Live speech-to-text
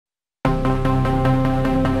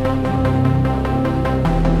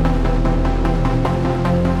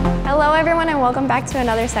and welcome back to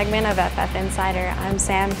another segment of FF Insider. I'm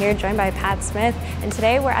Sam here, joined by Pat Smith, and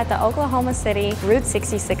today we're at the Oklahoma City Route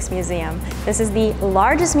 66 Museum. This is the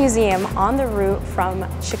largest museum on the route from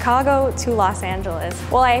Chicago to Los Angeles.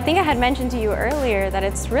 Well, I think I had mentioned to you earlier that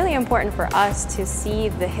it's really important for us to see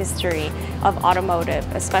the history of automotive,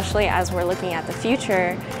 especially as we're looking at the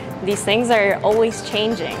future. These things are always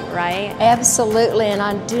changing, right? Absolutely, and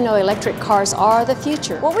I do know electric cars are the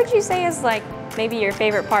future. What would you say is like maybe your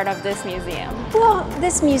favorite part of this museum? Well,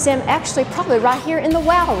 this museum actually probably right here in the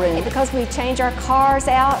wow room, because we change our cars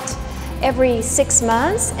out every 6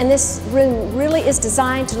 months, and this room really is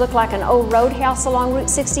designed to look like an old roadhouse along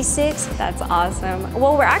Route 66. That's awesome.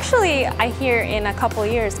 Well, we're actually, I hear, in a couple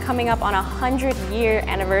years coming up on a 100-year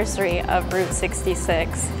anniversary of Route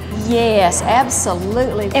 66. Yes,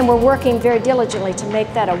 absolutely. And we're working very diligently to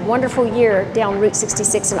make that a wonderful year down Route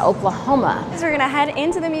 66 in Oklahoma. So we're gonna head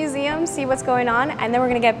into the museum, see what's going on, and then we're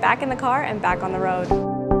gonna get back in the car and back on the road.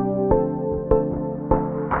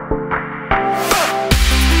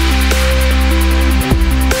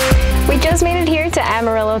 We just made it here to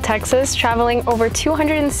Amarillo, Texas, traveling over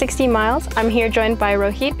 260 miles. I'm here joined by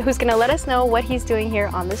Rohit, who's going to let us know what he's doing here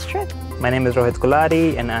on this trip. My name is Rohit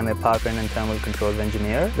Gulati, and I'm a Powertrain Thermal Controls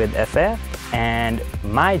Engineer with FF. And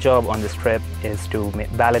my job on this trip is to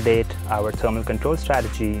validate our thermal control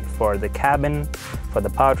strategy for the cabin, for the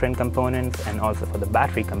powertrain components, and also for the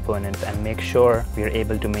battery components, and make sure we are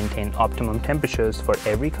able to maintain optimum temperatures for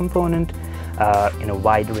every component in a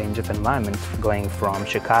wide range of environments, going from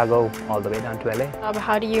Chicago all the way down to LA.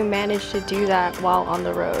 How do you manage to do that while on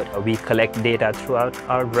the road? We collect data throughout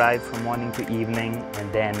our drive from morning to evening,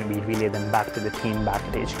 and then we relay them back to the team back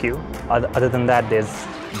at HQ. Other than that, there's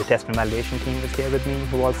the test and validation team is here with me,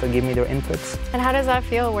 who also give me their inputs. And how does that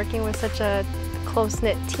feel, working with such a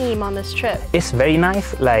close-knit team on this trip? It's very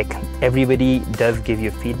nice. Like, everybody does give you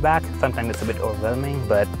feedback. Sometimes it's a bit overwhelming,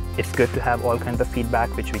 but it's good to have all kinds of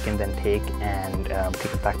feedback which we can then take and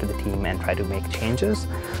take it back to the team and try to make changes.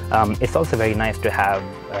 It's also very nice to have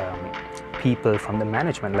people from the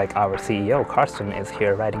management, like our CEO, Carsten, is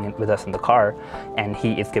here riding with us in the car, and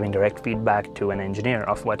he is giving direct feedback to an engineer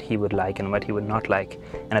of what he would like and what he would not like.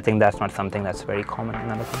 And I think that's not something that's very common in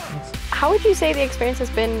other companies. How would you say the experience has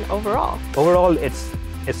been overall? Overall, it's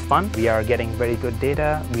fun. We are getting very good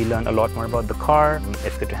data. We learn a lot more about the car.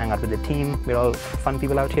 It's good to hang out with the team. We're all fun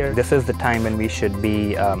people out here. This is the time when we should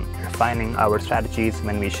be refining our strategies,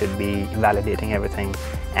 when we should be validating everything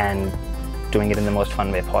and doing it in the most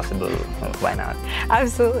fun way possible. Why not?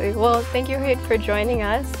 Absolutely. Well, thank you, Rohit, for joining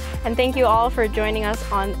us, and thank you all for joining us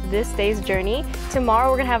on this day's journey.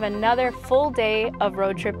 Tomorrow we're gonna have another full day of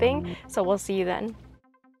road tripping, so we'll see you then.